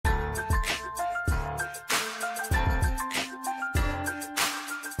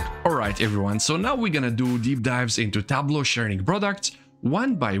Alright everyone, so now we're gonna do deep dives into Tableau sharing products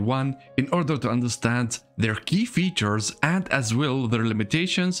one by one in order to understand their key features and as well their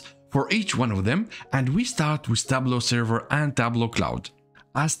limitations for each one of them. And we start with Tableau Server and Tableau Cloud.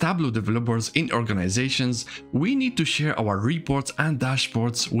 As Tableau developers in organizations, we need to share our reports and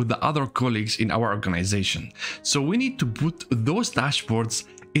dashboards with the other colleagues in our organization. So we need to put those dashboards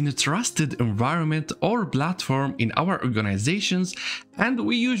in a trusted environment or platform in our organizations, and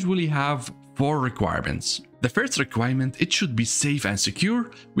we usually have 4 requirements. The first requirement, it should be safe and secure.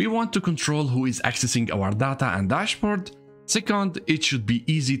 We want to control who is accessing our data and dashboard. Second, it should be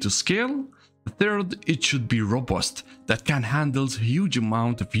easy to scale. Third, it should be robust, that can handle huge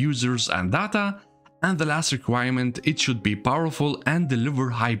amount of users and data. And the last requirement, it should be powerful and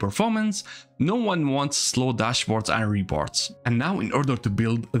deliver high performance. No one wants slow dashboards and reports. And now in order to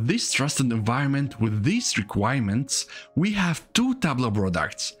build this trusted environment with these requirements, we have 2 Tableau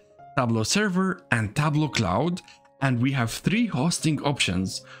products, Tableau Server and Tableau Cloud, and we have 3 hosting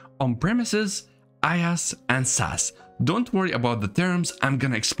options, on-premises, IaaS and SaaS. Don't worry about the terms, I'm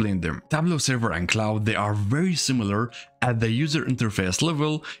gonna explain them. Tableau Server and Cloud, they are very similar at the user interface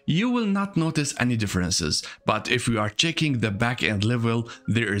level. You will not notice any differences, but if we are checking the backend level,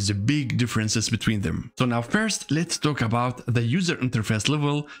 there is a big differences between them. So now first, let's talk about the user interface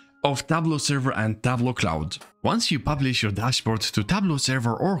level of Tableau Server and Tableau Cloud. Once you publish your dashboard to Tableau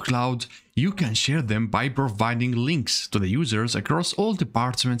Server or Cloud, you can share them by providing links to the users across all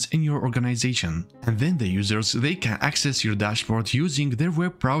departments in your organization. And then the users, they can access your dashboard using their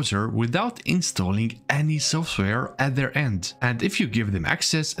web browser without installing any software at their end. And if you give them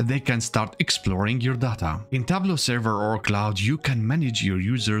access, they can start exploring your data. In Tableau Server or Cloud, you can manage your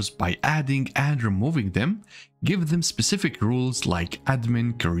users by adding and removing them. Give them specific rules like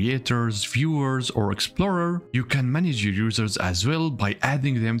admin, creators, viewers, or explorer. You can manage your users as well by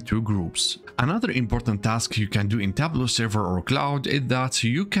adding them to groups. Another important task you can do in Tableau Server or Cloud is that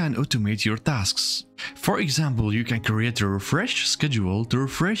you can automate your tasks. For example, you can create a refresh schedule to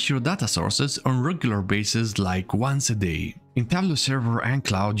refresh your data sources on regular basis, like once a day. In Tableau Server and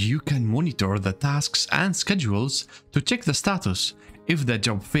Cloud, you can monitor the tasks and schedules to check the status, if the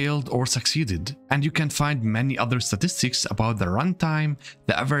job failed or succeeded, and you can find many other statistics about the runtime,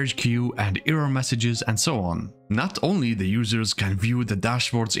 the average queue, and error messages, and so on. Not only the users can view the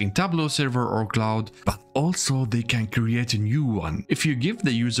dashboards in Tableau Server or Cloud, but also they can create a new one. If you give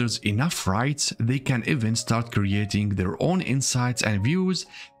the users enough rights, they can even start creating their own insights and views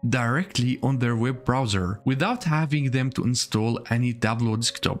directly on their web browser without having them to install any Tableau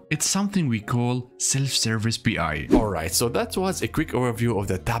desktop. It's something we call self-service BI. Alright, so that was a quick overview of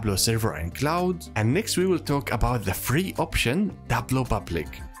the Tableau Server and Cloud, and next we will talk about the free option, Tableau Public.